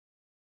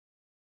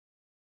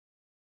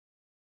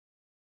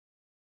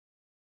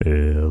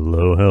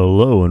Hello,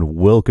 hello, and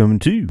welcome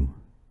to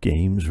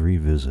Games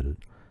Revisited.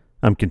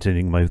 I'm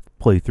continuing my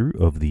playthrough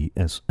of the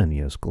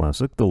SNES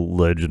classic, The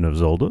Legend of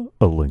Zelda,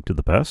 A Link to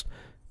the Past,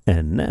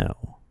 and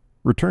now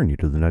return you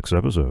to the next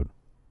episode,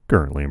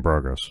 currently in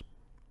progress.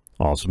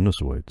 Awesomeness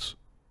awaits.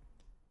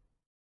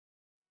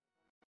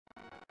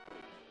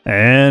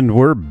 And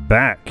we're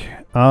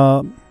back.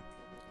 I'm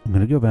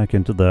gonna go back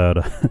into that.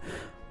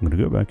 I'm gonna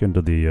go back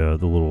into the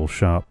little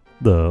shop,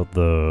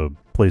 the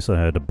place I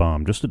had to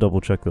bomb, just to double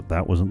check that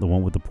that wasn't the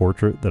one with the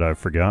portrait that I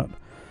forgot.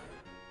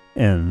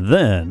 And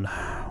then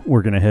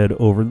we're gonna head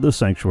over to the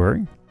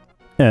sanctuary,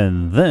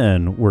 and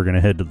then we're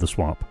gonna head to the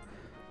swamp,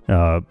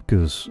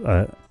 because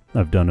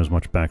I've done as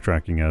much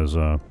backtracking as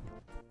I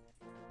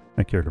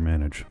care to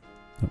manage.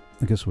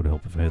 I guess it would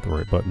help if I hit the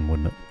right button,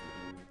 wouldn't it?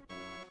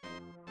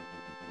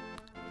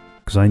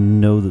 Because I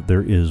know that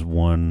there is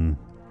one.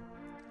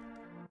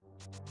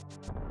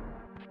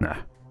 Nah,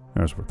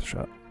 that was worth a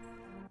shot.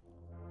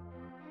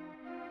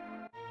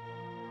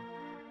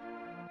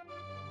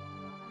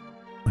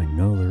 I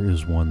know there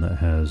is one that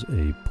has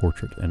a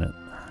portrait in it.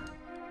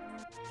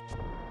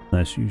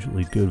 That's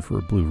usually good for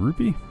a blue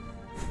rupee.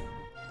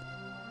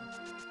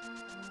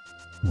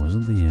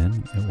 Wasn't the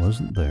inn. It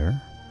wasn't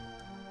there.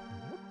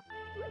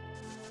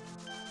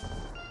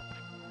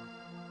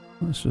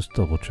 Let's just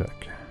double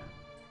check.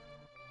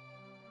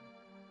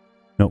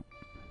 Nope.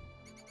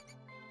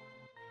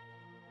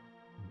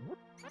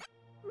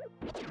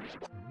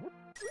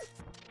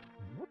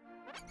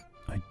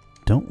 I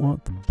don't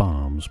want the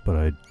bombs, but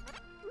I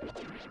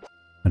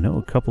know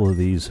a couple of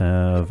these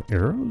have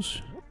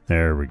arrows.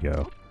 There we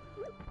go.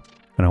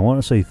 And I want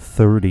to say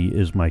 30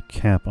 is my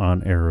cap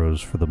on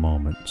arrows for the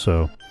moment,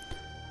 so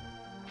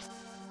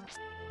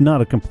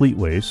not a complete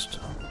waste.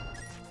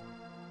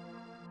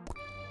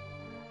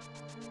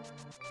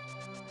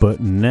 But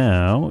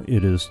now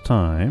it is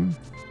time.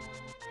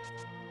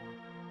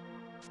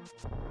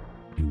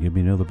 Can you give me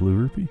another blue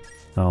rupee?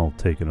 I'll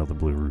take another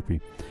blue rupee.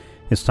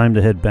 It's time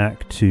to head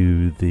back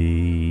to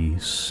the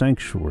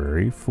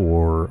sanctuary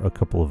for a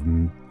couple of,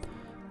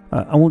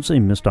 I won't say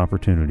missed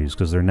opportunities,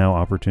 because they're now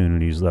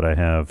opportunities that I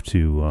have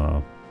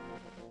to,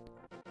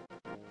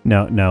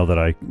 now that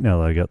I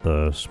got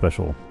the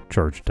special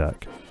charge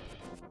attack.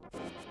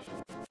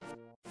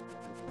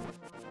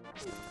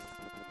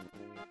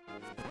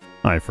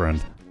 Hi,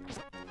 friend.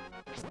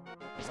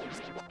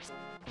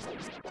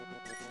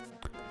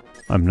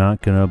 I'm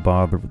not gonna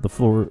bother with the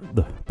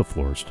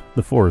forest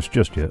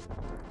just yet.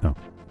 No.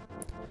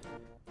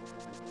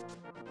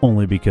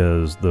 Only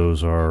because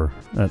those are...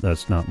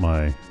 that's not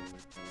my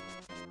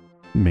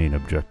main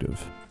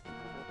objective.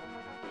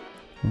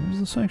 Where's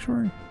the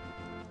sanctuary?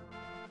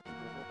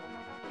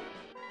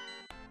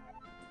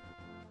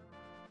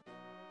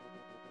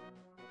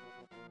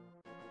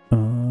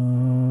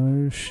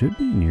 Should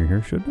be near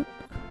here, shouldn't it?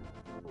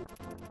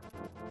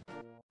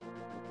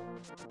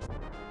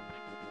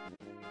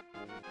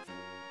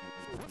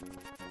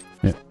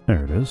 Yeah,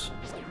 there it is.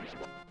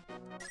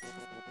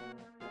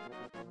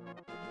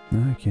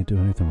 I can't do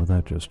anything with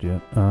that just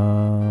yet.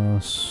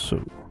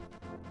 So...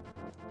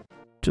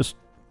 just...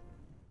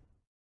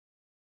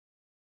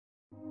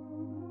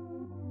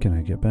 Can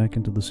I get back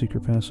into the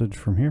secret passage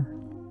from here?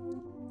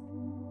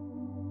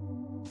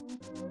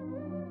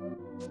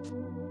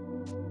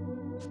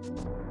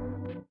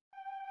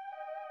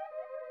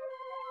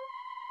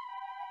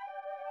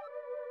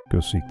 Go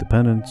seek the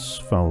penance,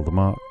 follow the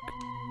mock.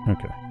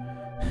 Okay.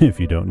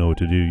 If you don't know what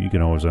to do, you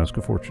can always ask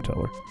a fortune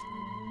teller.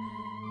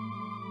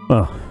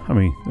 Well, I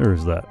mean, there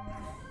is that.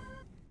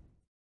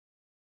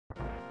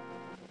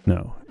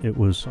 No, it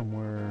was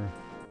somewhere...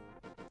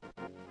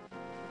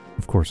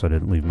 Of course I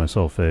didn't leave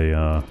myself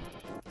a,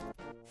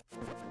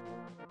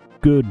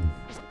 good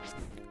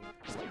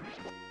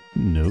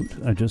note.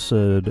 I just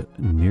said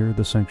near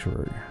the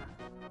sanctuary.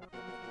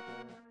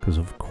 Because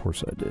of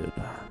course I did.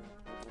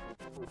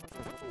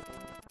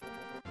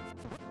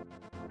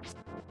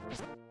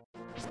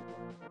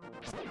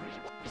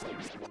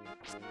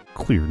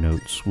 Clear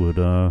notes would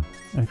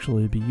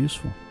actually be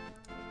useful.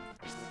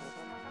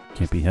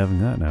 Can't be having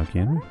that now,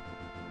 can we?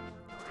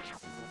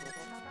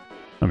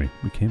 I mean,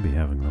 we can be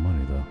having the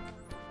money though.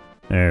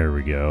 There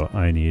we go.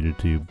 I needed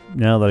to...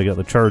 Now that I got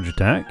the charge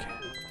attack,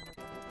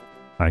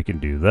 I can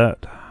do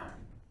that.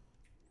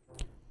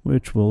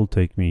 Which will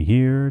take me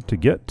here to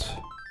get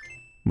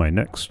my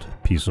next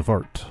piece of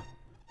art.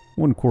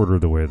 1/4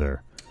 of the way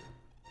there.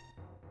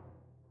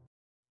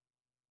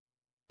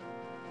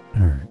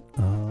 Alright,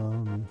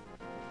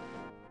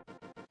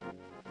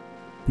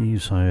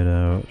 these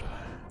hideout,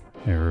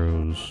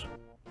 arrows,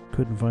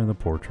 couldn't find the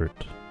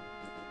portrait,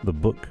 the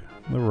book,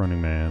 the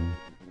running man,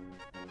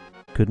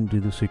 couldn't do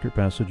the secret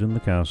passage in the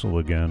castle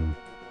again,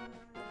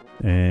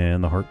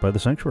 and the heart by the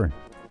sanctuary.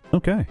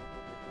 Okay.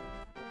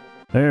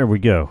 There we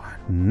go.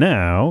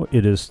 Now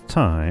it is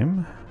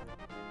time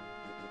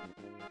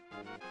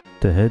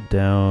to head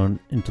down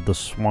into the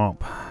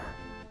swamp.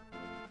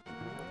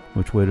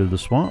 Which way to the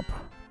swamp?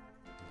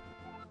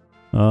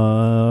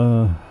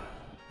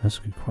 That's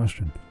a good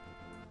question.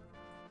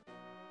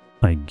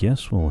 I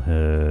guess we'll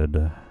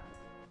head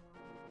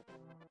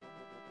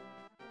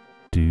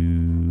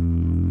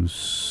due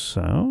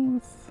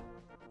south?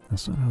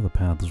 That's not how the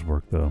paths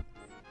work, though.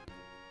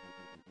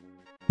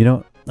 You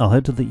know, I'll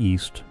head to the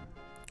east,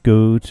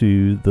 go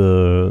to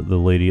the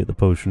lady at the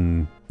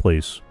potion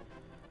place,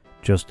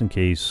 just in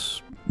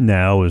case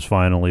now is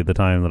finally the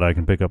time that I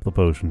can pick up the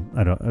potion.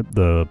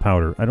 The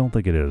powder. I don't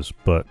think it is,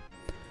 but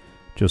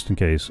just in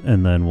case.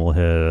 And then we'll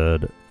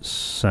head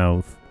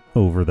south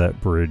over that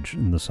bridge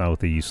in the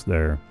southeast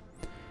there,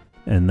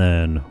 and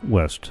then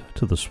west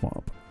to the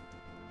swamp.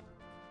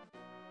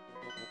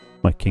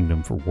 My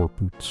kingdom for warp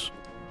boots.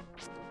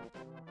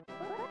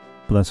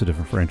 But that's a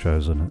different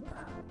franchise, isn't it?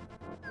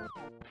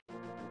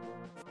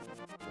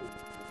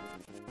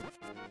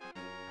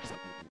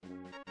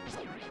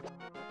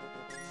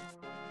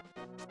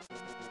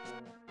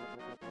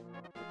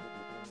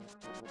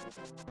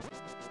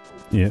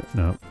 Yeah,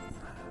 no.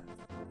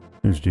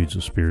 There's dudes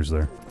with spears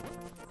there.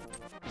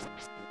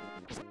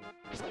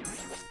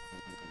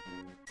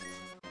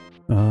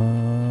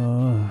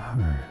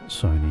 Alright,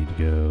 so I need to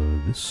go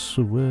this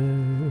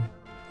way.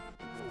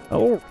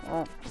 Oh!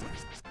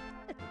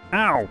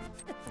 Ow!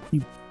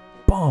 You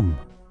bum!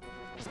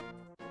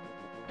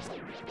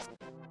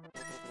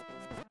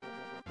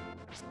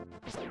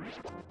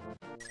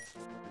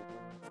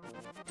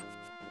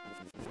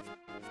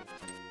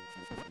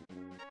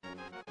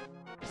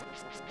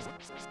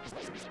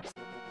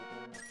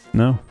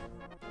 No?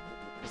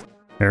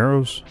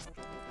 Arrows?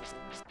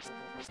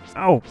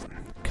 Ow!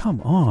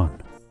 Come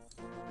on!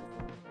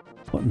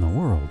 What in the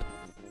world?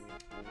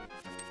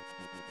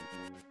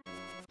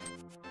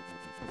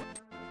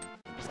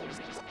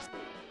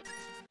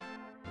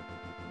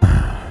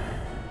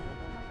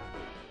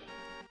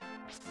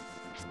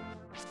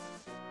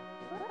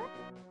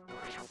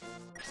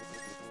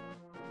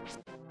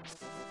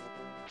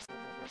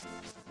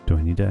 Do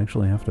I need to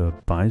actually have to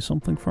buy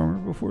something from her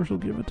before she'll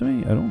give it to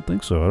me? I don't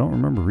think so. I don't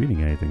remember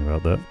reading anything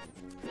about that.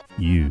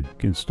 You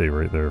can stay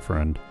right there,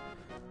 friend.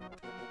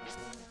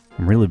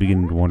 I'm really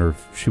beginning to wonder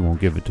if she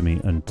won't give it to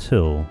me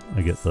until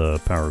I get the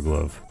power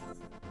glove.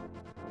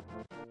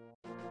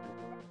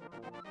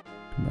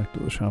 Come back to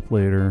the shop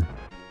later.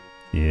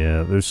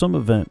 Yeah, there's some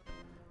event.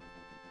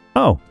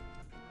 Oh!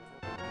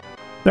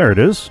 There it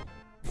is!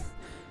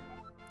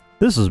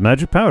 This is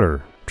magic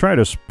powder. Try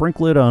to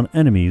sprinkle it on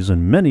enemies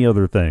and many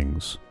other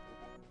things.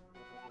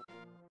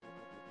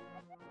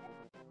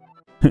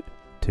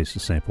 Taste a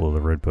sample of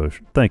the red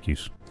potion. Thank you.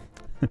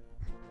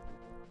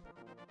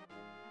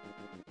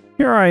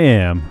 Here I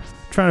am,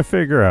 trying to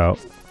figure out...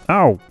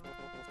 Ow!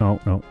 Oh,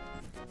 no.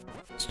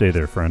 Stay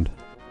there, friend.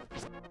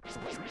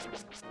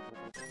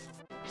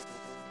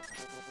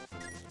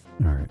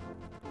 Alright.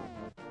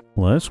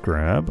 Let's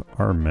grab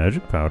our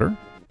magic powder.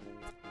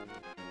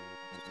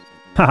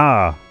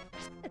 Haha!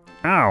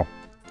 Ow!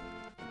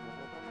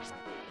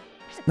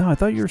 No, I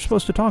thought you were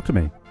supposed to talk to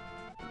me.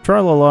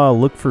 Tra-la-la,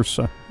 look for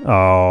some...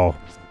 Oh.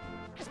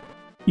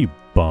 You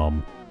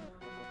bum.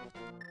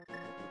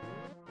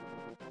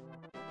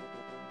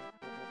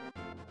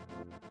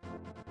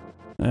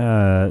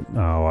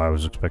 Oh, I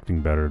was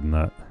expecting better than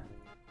that.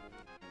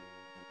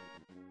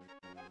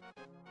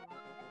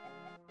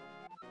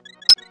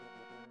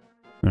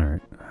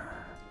 Alright.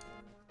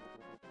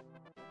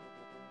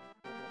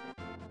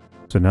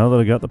 So now that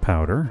I got the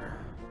powder,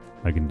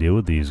 I can deal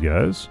with these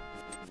guys.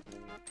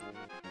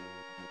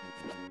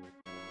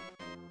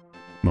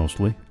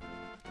 Mostly.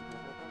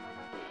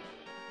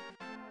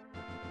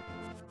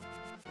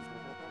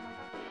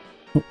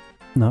 Oh,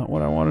 not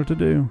what I wanted to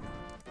do.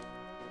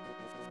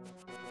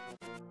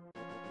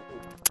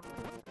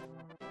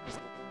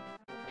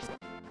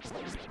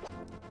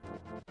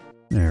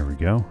 There we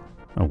go.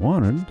 I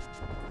wanted...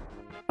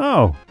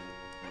 Oh!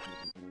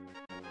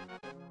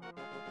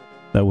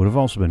 That would have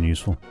also been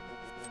useful.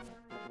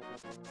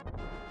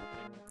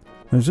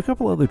 There's a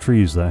couple other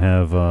trees that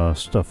have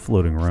stuff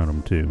floating around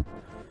them too.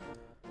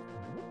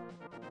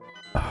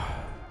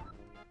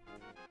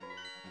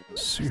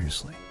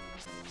 Seriously.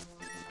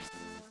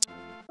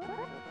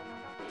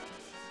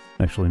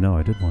 Actually, no,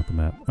 I did want the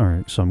map.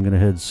 Alright, so I'm going to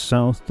head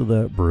south to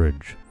that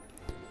bridge.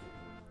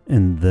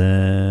 And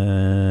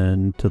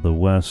then to the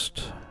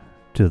west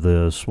to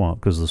the swamp,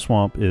 because the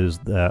swamp is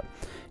that,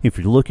 if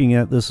you're looking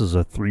at this as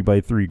a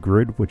 3x3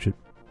 grid, which it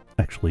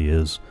actually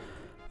is,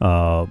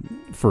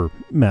 for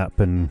map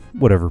and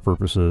whatever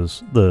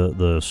purposes,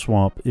 the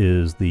swamp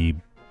is the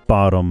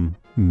bottom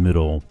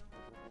middle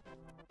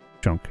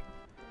chunk.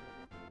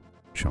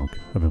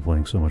 I've been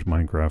playing so much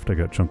Minecraft, I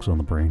got chunks on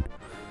the brain.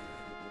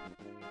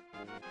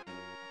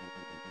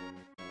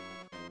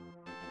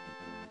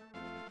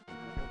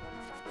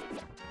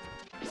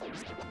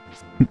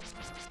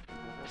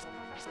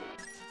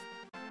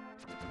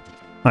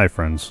 Hi,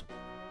 friends.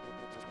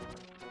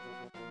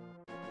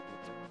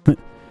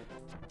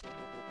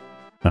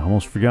 I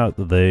almost forgot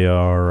that they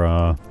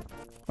are,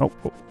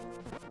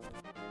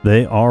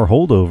 they are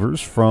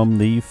holdovers from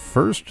the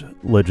first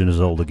Legend of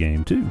Zelda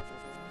game, too.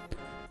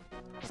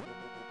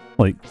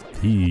 Like,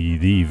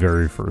 the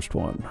very first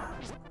one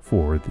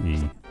for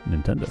the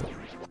Nintendo.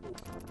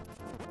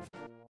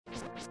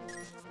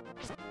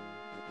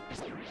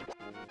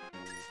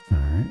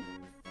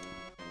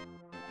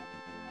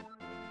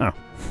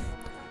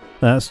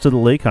 That's to the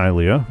Lake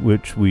Hylia,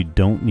 which we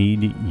don't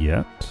need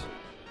yet.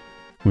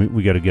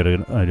 We got to get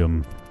an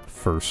item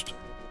first.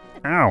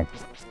 Ow!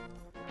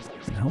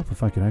 It'd help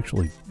if I could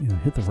actually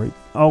hit the right...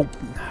 Oh!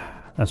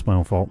 That's my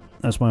own fault.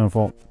 That's my own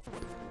fault.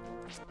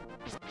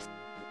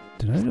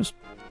 Did I just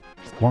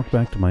walk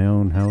back to my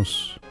own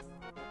house?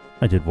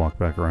 I did walk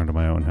back around to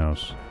my own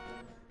house.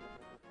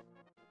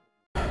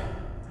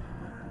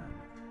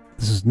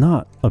 This is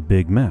not a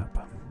big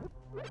map.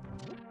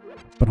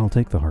 But I'll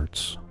take the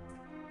hearts.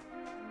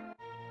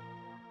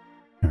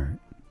 Alright.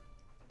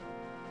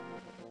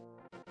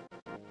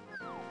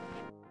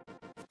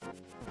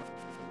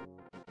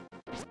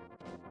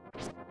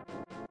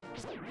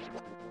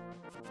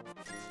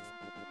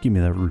 Give me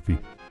that rupee.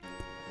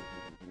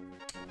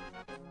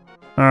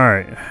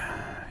 Alright.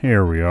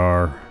 Here we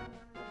are.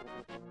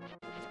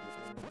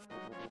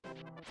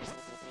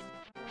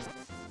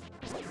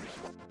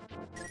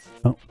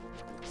 Oh.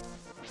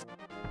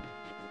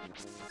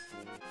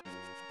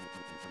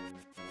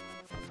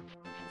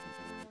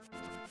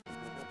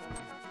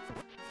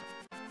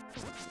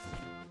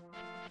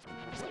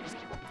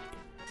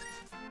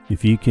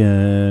 If you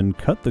can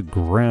cut the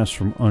grass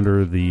from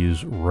under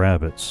these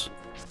rabbits,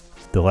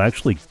 they'll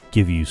actually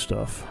give you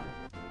stuff.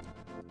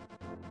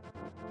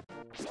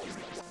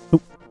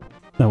 Oh,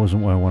 that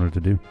wasn't what I wanted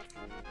to do.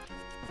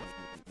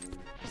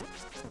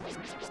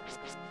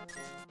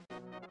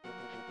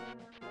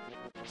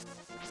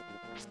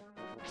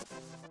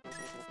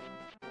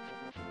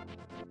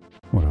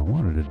 What I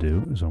wanted to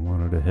do is I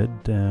wanted to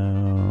head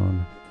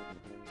down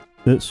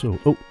this. So,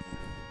 oh.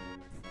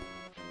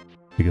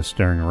 I guess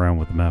staring around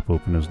with the map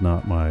open is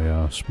not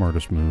my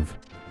smartest move.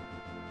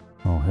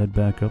 I'll head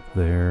back up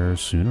there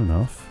soon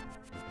enough.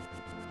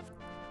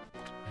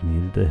 I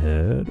needed to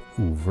head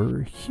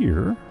over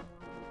here.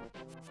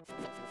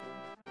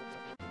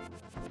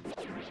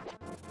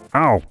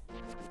 Ow!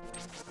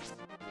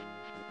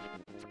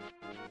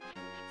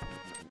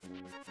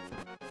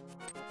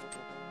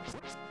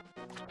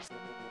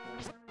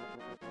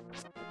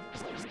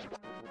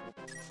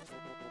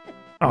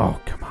 Oh,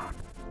 come on.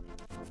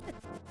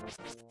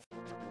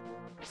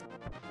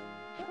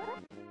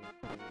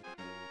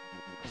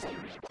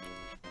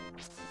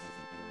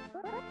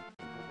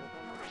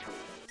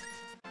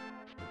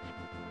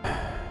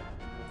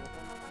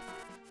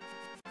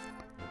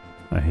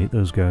 I hate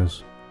those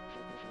guys.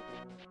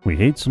 We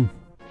hate them.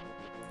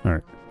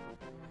 Alright.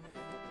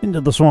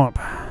 Into the swamp.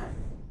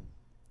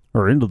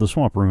 Or into the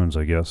swamp ruins,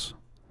 I guess.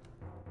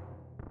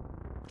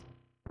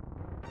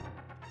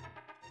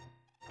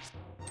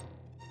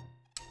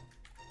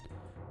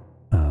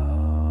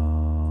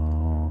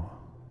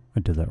 I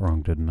did that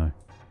wrong, didn't I?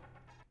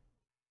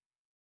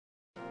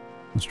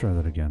 Let's try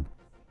that again.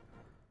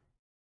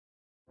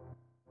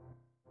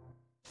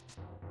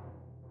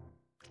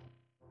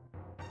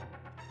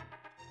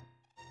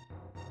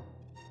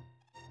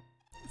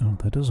 Oh,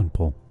 that doesn't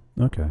pull.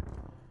 Okay.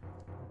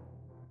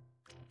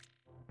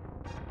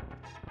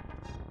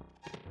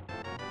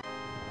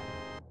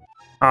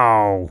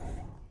 Ow!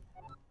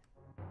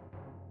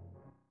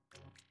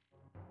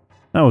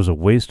 That was a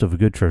waste of a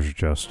good treasure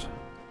chest.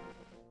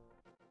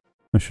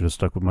 I should have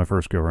stuck with my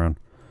first go-round.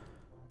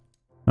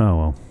 Oh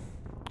well.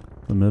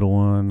 The middle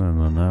one,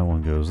 and then that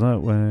one goes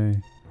that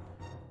way.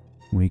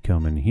 We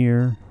come in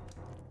here.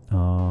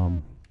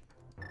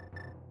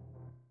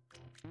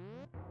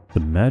 The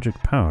magic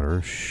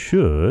powder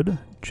should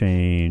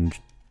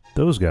change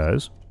those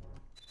guys.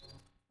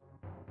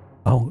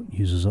 Oh, it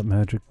uses up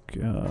magic.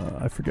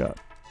 I forgot.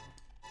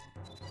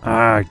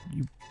 Ah,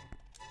 you...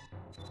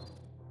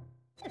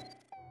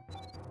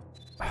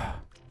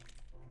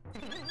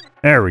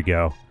 There we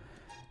go.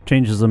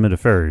 Changes them into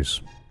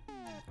fairies.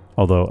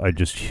 Although I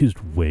just used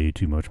way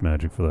too much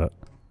magic for that.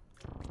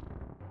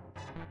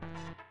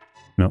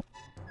 No.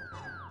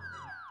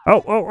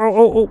 Oh, oh, oh,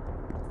 oh, oh!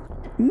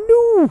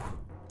 No!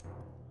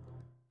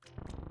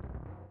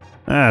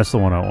 That's the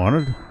one I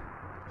wanted.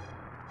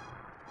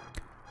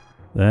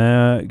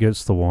 That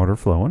gets the water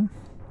flowing.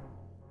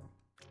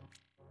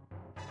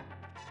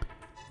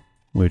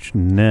 Which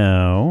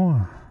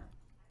now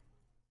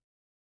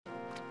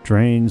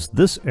drains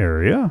this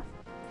area.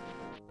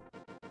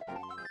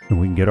 And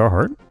we can get our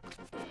heart.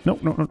 No,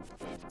 no, no.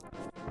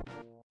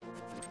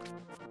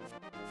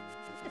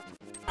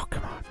 Oh,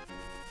 come on.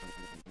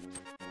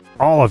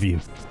 All of you.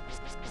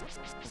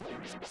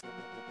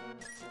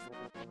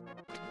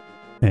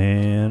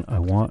 And I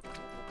want...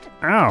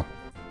 Ow!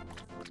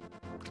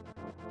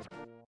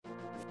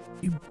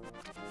 You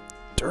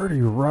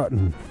dirty,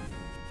 rotten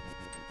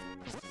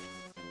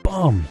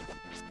bum.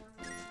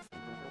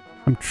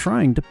 I'm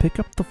trying to pick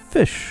up the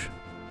fish.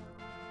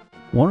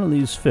 One of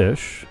these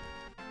fish...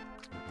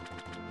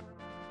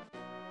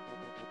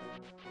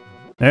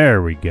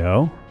 There we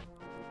go.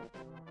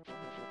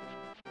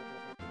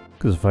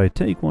 Because if I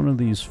take one of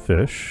these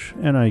fish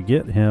and I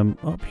get him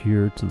up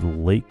here to the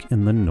lake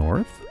in the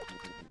north,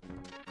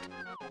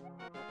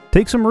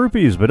 take some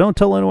rupees, but don't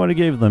tell anyone I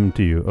gave them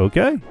to you,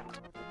 okay?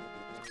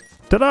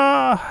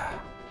 Ta-da!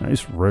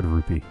 Nice red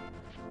rupee.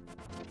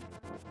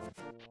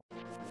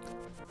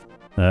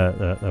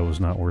 That was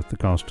not worth the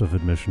cost of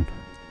admission.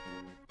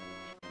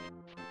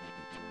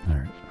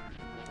 Alright.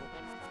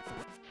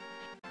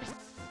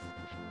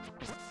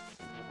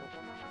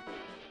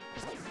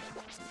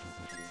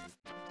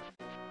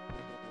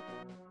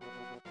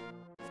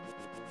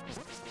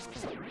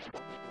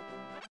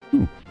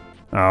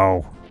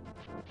 Ow.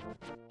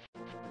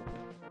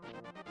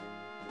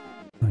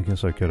 I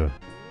guess I could have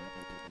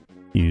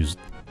used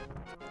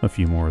a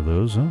few more of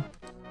those, huh?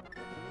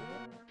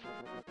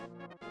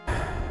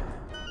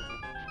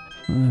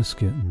 Let's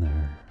get in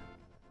there.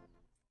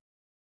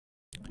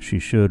 She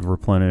should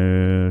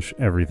replenish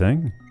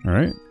everything.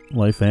 Alright.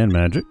 Life and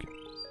magic.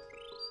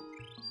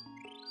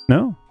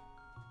 No?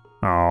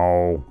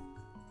 Oh.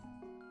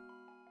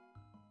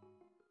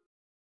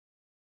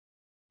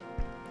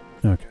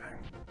 Okay.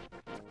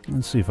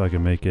 Let's see if I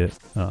can make it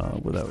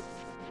without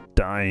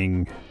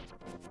dying.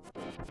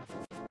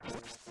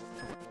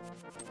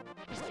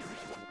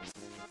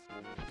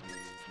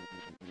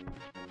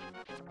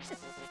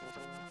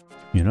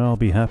 You know, I'll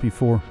be happy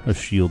for a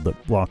shield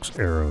that blocks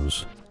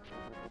arrows.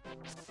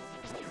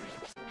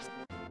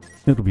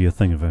 It'll be a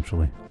thing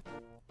eventually.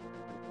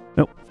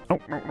 Nope. Oh,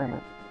 no, no,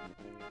 no.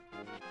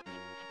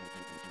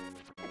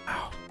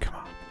 Oh, come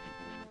on.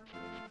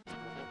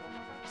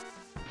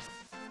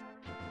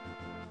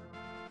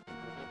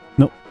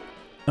 Nope.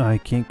 I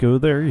can't go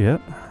there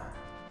yet.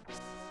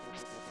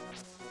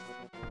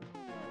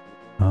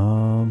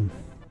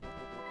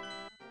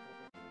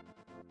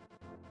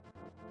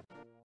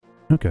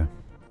 Okay.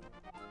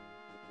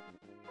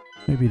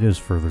 Maybe it is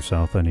further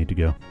south I need to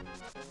go.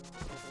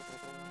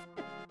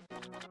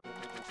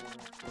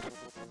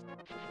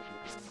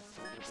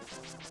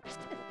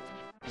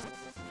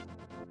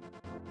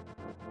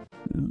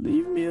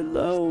 Leave me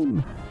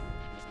alone.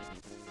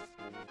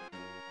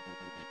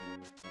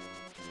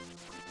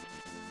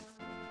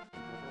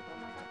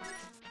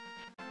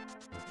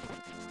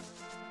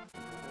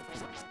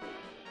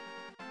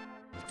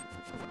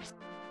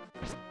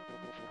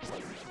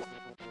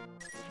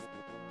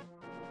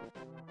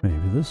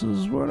 Maybe this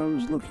is what I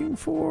was looking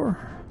for.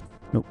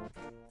 Nope.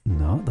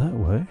 Not that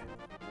way.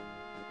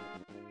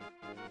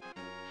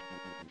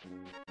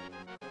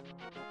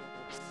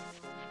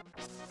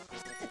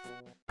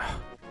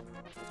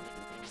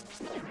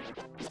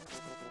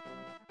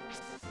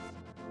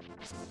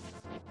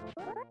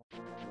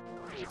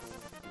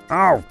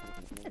 Ow!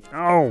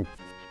 Oh!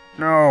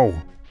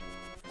 No!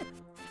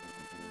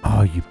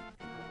 Oh, you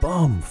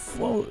bum!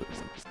 Throw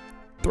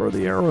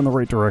the arrow in the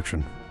right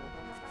direction.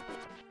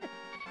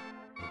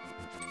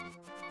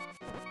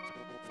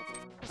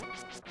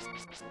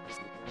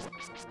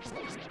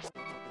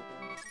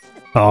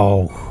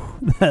 Oh,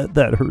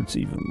 that hurts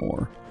even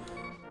more.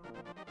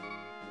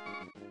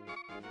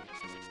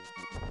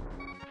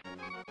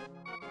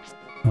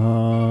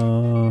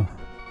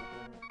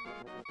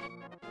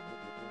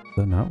 Is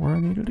that not where I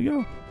needed to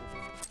go?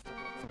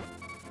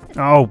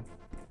 Oh!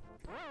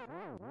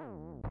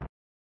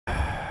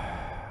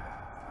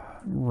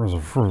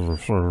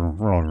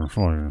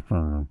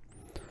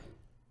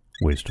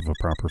 Waste of a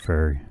proper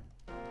fairy.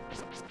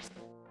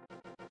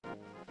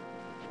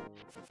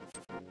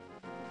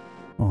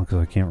 Well, because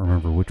I can't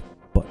remember which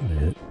button to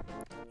hit.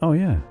 Oh,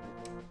 yeah.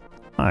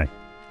 Hi.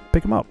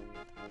 Pick him up.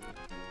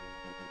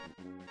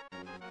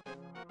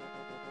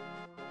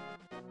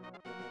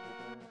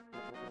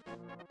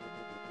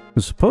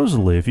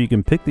 Supposedly, if you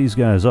can pick these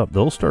guys up,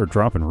 they'll start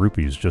dropping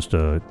rupees just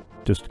to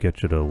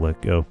get you to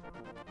let go.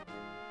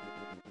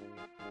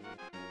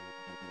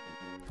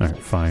 Alright,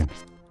 fine.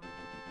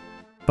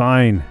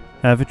 Fine.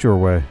 Have it your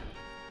way.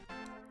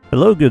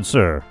 Hello, good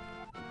sir.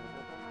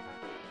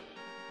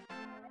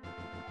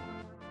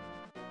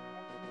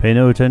 Pay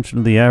no attention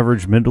to the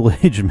average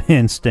middle-aged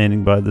man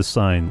standing by the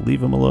sign.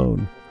 Leave him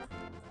alone.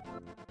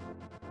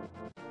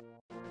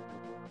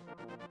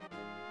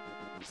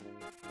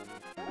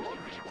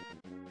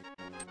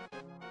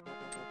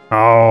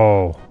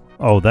 Oh.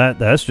 Oh,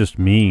 that's just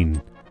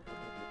mean.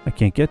 I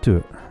can't get to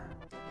it.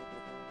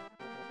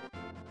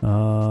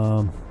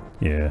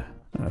 Yeah,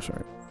 that's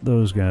right.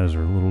 Those guys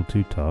are a little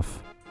too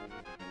tough.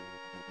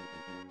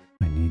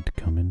 I need to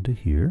come into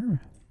here.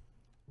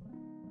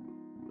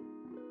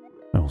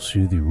 I will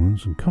soothe your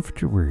wounds and comfort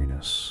your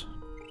weariness.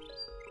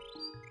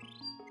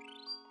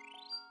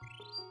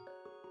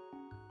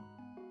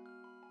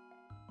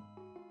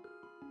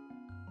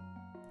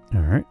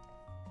 Alright.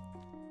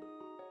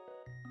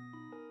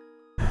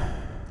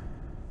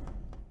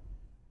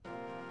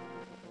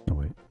 Oh,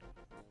 wait.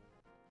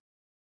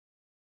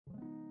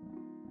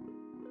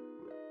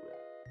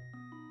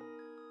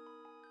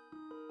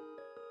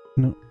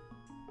 No.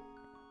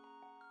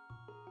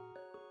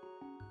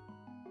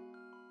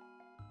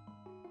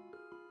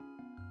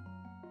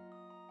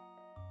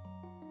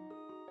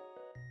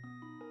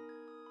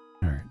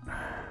 Alright.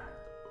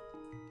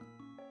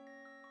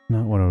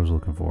 Not what I was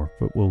looking for,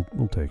 but we'll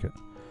take it.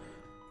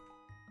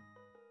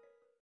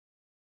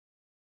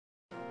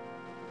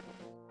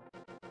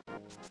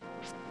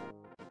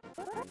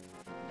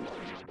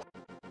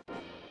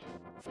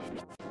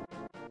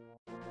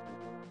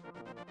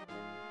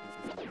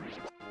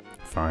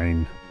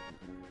 Fine.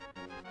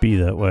 Be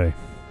that way.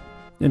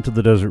 Into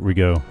the desert we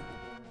go.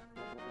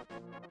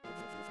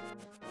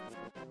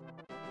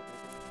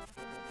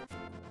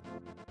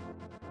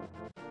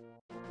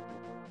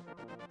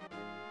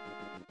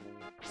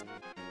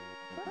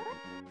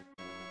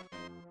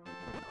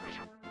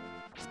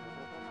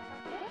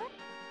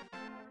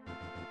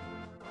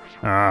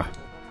 Ah.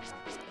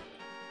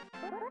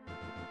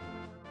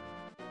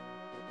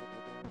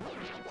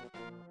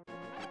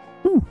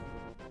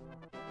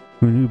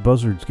 Who knew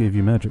buzzards gave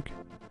you magic?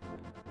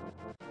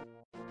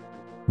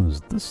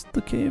 Was this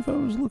the cave I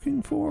was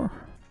looking for?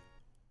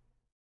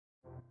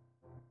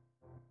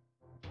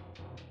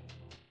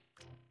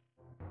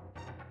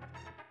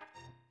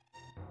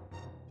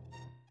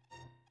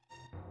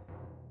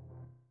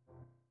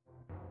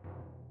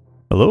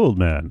 Hello, old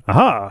man.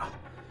 Aha!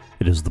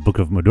 It is the Book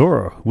of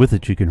Medora. With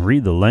it you can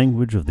read the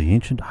language of the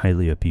ancient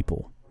Hylia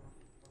people.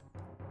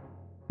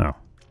 Oh.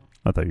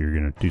 I thought you were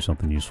going to do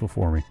something useful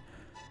for me.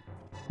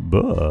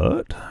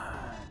 But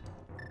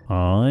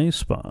I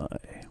spy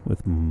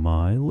with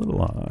my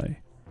little eye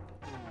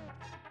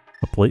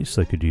a place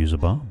that could use a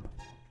bomb.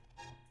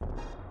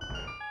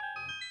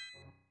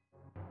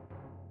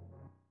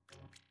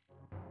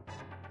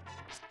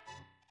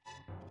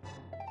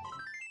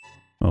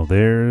 Oh,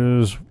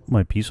 there's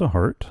my piece of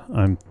heart.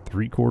 I'm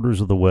 3/4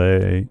 of the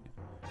way.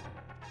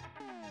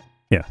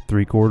 Yeah,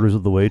 3/4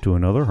 of the way to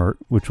another heart,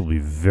 which will be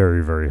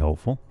very, very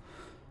helpful.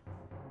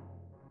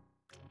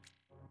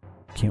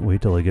 Can't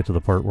wait till I get to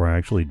the part where I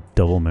actually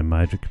double my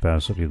magic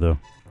capacity, though.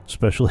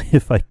 Especially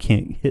if I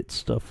can't hit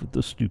stuff with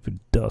the stupid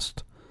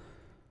dust.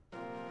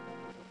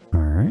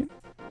 Alright.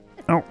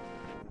 Oh!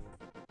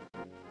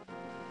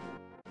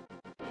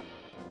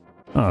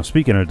 Ah,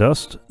 speaking of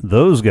dust,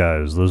 those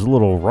guys, those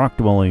little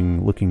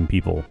rock-dwelling looking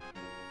people.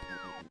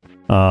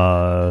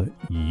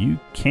 You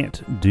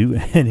can't do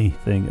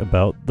anything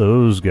about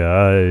those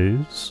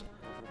guys.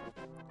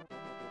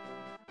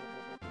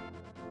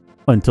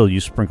 Until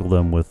you sprinkle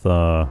them with,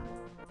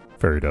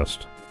 fairy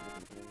dust.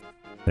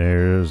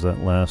 There's that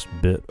last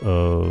bit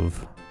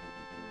of...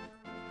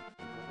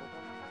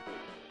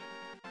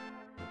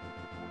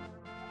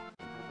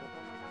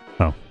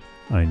 Oh,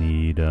 I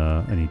need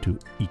to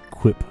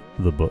equip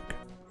the book.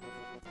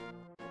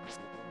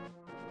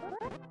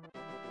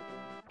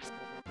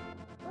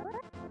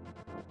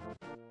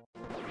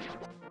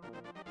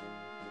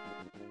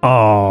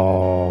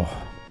 Oh,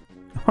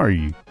 are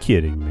you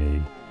kidding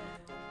me?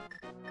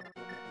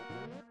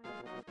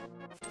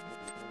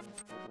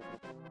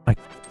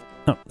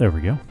 Oh, there we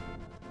go.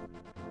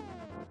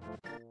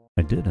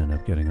 I did end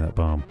up getting that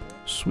bomb.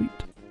 Sweet.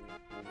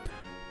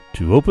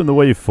 To open the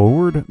way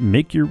forward,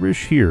 make your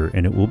wish here,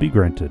 and it will be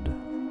granted.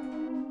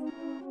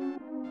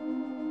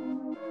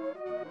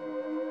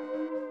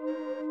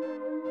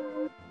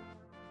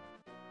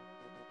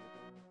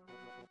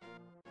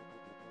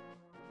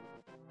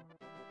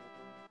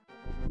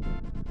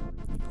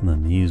 And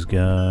then these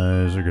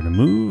guys are going to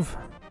move.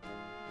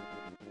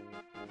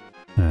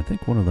 And I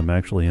think one of them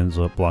actually ends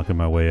up blocking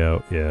my way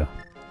out, yeah.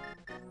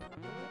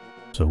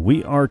 So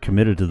we are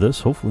committed to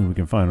this. Hopefully we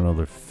can find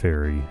another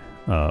fairy,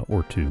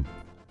 or two.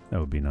 That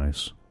would be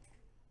nice.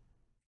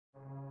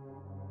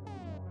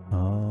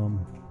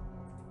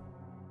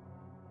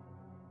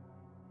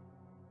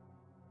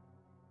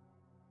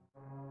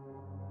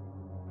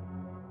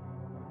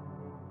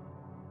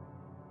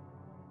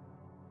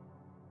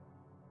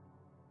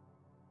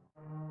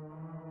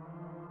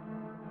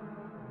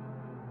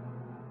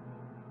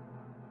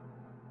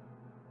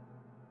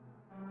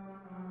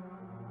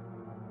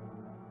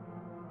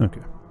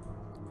 Okay.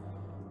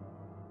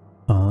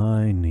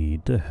 I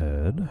need to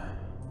head.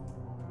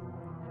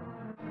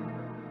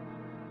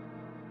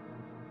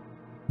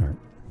 Alright.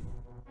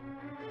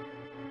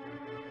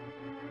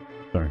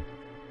 Sorry.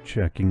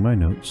 Checking my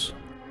notes.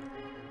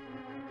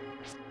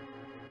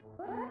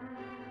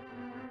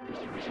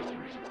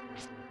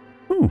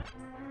 Ooh.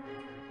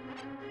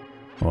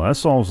 Well, that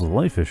solves the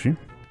life issue.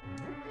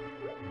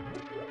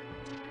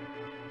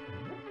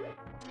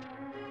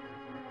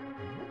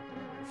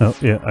 Oh,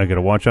 yeah, I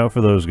gotta watch out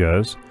for those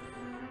guys.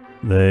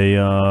 They,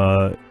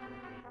 you're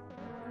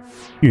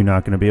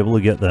not gonna be able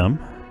to get them.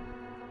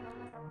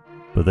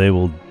 But they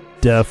will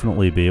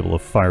definitely be able to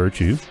fire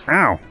at you.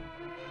 Ow!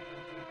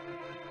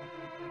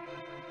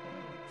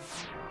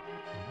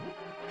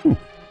 Ooh.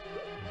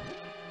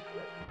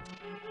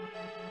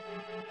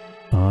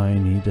 I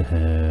need to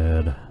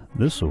head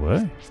this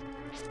way.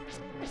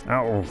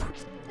 Ow!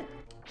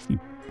 You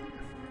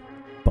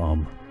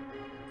bum.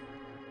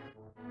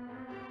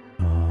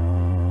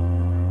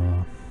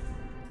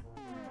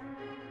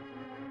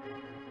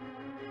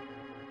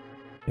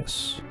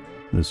 Yes,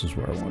 this is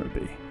where I want to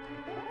be.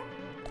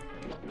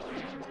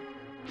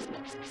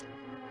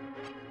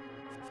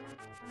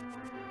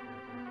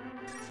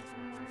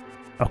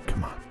 Oh,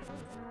 come on.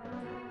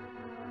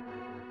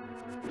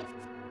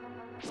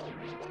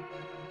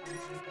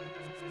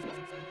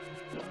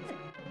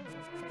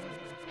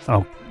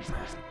 Oh.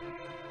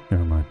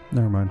 Never mind.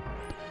 Never mind.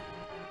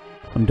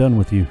 I'm done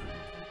with you.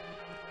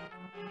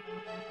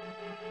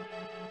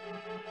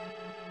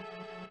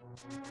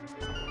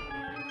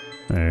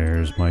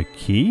 There's my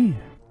key.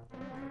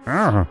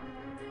 Ah.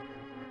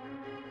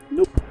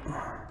 Nope.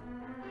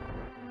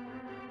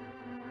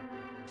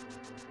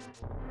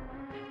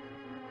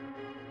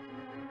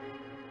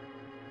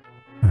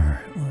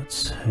 Alright,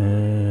 let's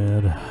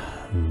head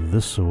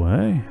this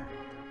way.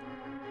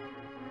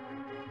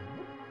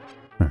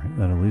 Alright,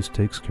 that at least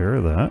takes care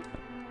of that.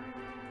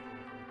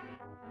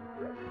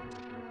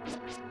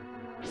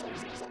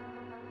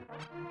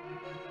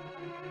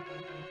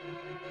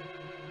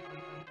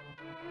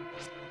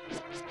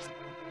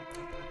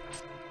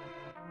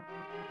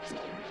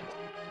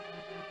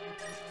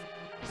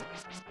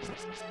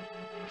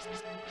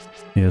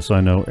 Yes,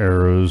 I know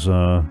arrows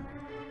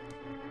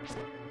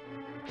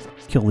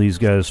kill these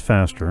guys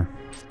faster,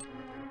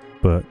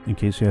 but in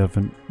case you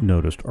haven't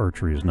noticed,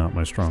 archery is not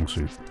my strong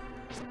suit.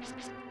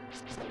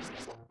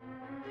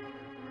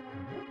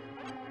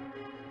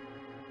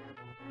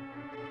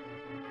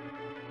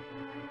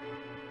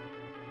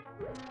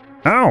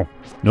 Ow!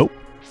 Nope.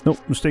 Nope,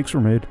 mistakes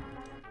were made.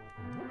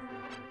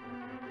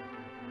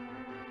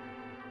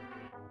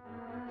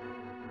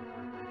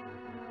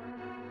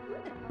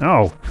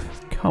 Oh,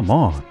 come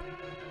on.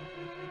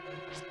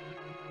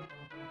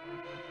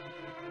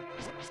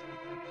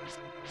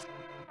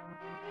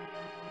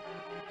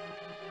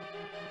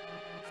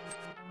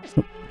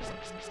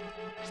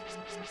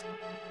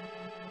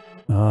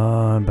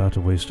 I'm about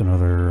to waste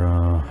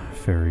another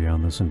fairy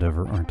on this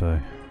endeavor, aren't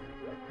I?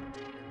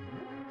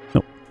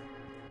 Nope.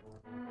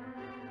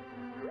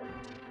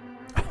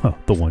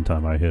 The one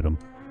time I hit him.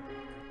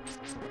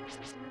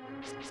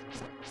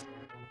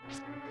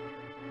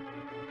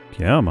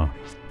 Come on.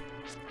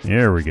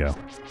 There we go.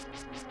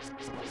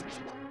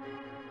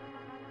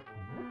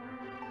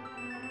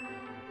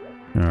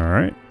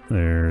 Alright,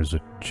 there's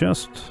a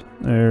chest.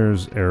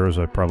 There's arrows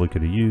I probably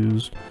could have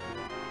used.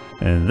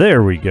 And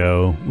there we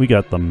go. We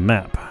got the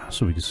map,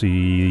 so we can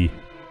see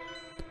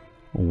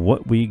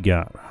what we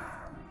got.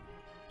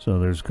 So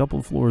there's a couple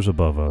of floors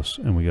above us,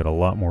 and we got a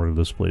lot more of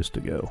this place to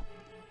go.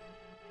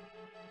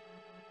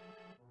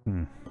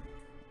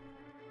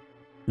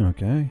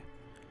 Okay.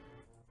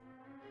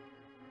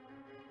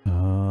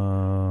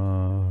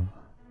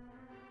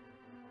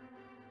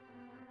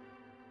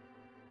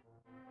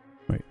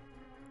 Wait.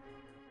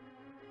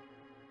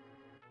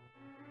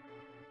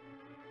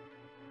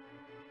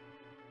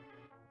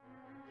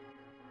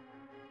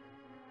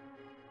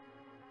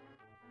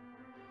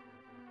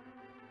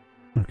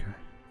 Okay.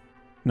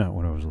 Not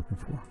what I was looking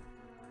for.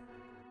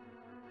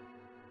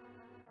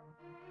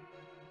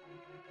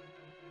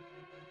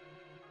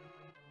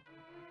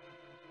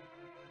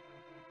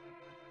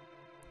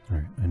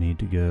 Alright, I need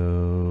to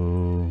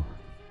go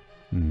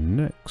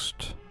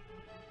next.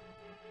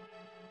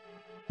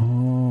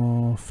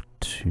 Off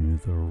to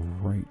the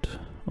right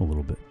a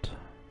little bit.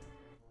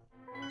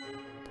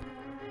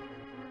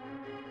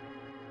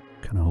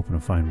 Kind of hoping to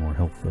find more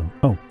health though.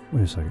 Oh,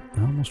 wait a second.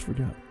 I almost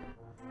forgot.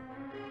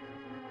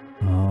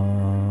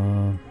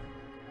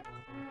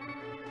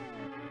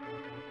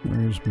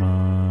 Where's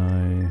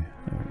my...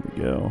 There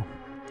we go.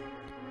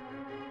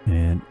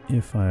 And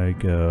if I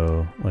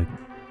go like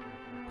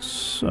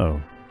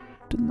so,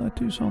 didn't that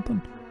do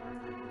something?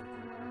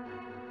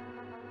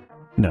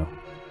 No,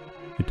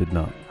 it did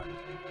not.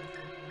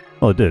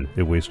 Well, it did.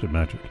 It wasted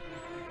magic.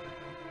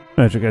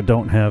 Magic I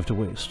don't have to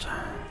waste.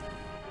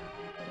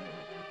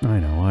 I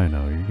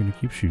know. You're gonna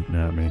keep shooting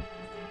at me.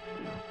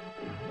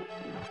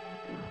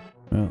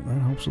 Well,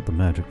 that helps with the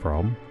magic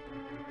problem.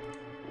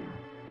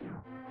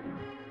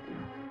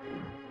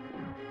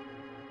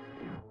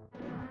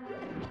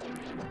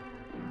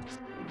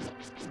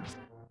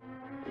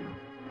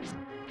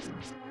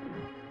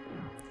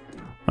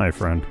 Hi,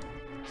 friend.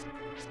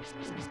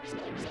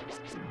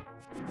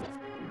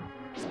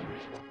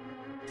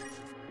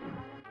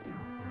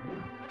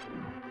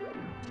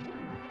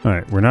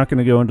 Alright, we're not going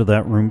to go into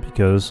that room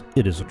because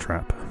it is a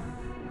trap.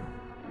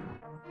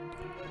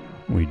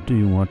 We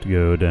do want to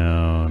go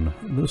down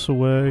this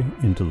way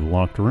into the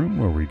locked room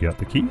where we got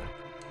the key.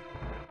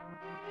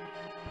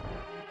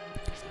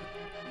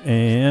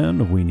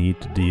 And we need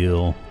to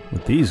deal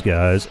with these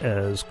guys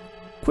as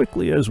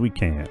quickly as we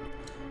can,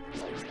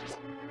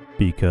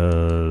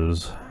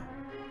 because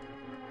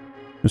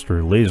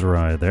Mr. Laser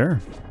Eye there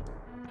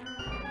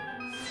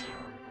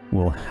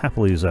will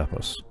happily zap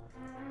us.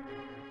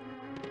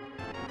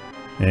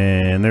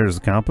 And there's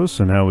the compass,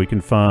 and now we can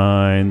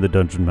find the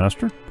Dungeon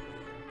Master.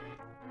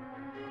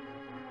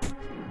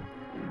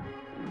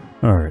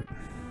 Alright.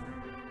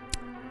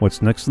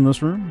 What's next in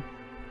this room?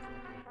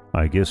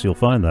 I guess you'll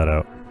find that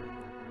out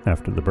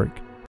after the break.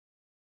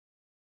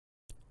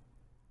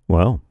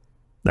 Well,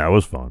 that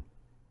was fun.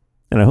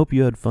 And I hope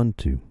you had fun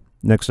too.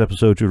 Next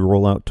episode should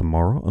roll out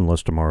tomorrow,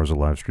 unless tomorrow's a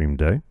live stream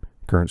day.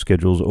 Current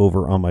schedule is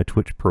over on my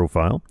Twitch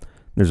profile.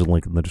 There's a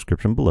link in the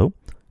description below.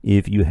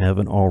 If you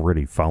haven't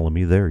already, follow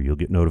me there. You'll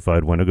get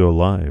notified when I go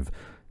live,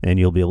 and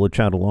you'll be able to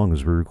chat along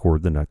as we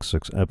record the next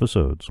 6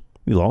 episodes.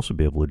 You'll also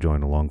be able to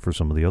join along for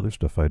some of the other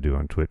stuff I do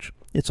on Twitch.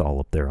 It's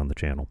all up there on the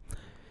channel.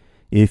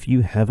 If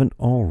you haven't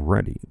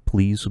already,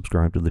 please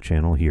subscribe to the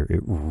channel here.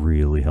 It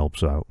really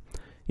helps out.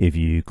 If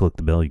you click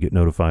the bell, you get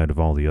notified of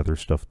all the other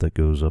stuff that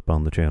goes up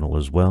on the channel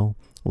as well,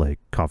 like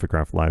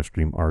CoffeeCraft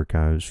livestream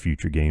archives,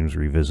 future games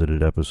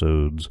revisited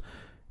episodes,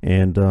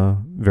 and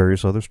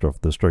various other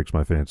stuff that strikes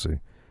my fancy.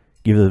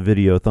 Give the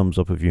video a thumbs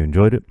up if you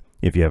enjoyed it.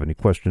 If you have any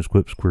questions,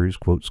 quips, queries,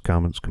 quotes,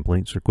 comments,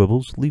 complaints, or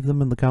quibbles, leave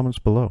them in the comments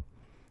below.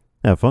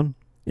 Have fun,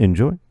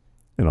 enjoy,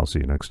 and I'll see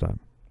you next time.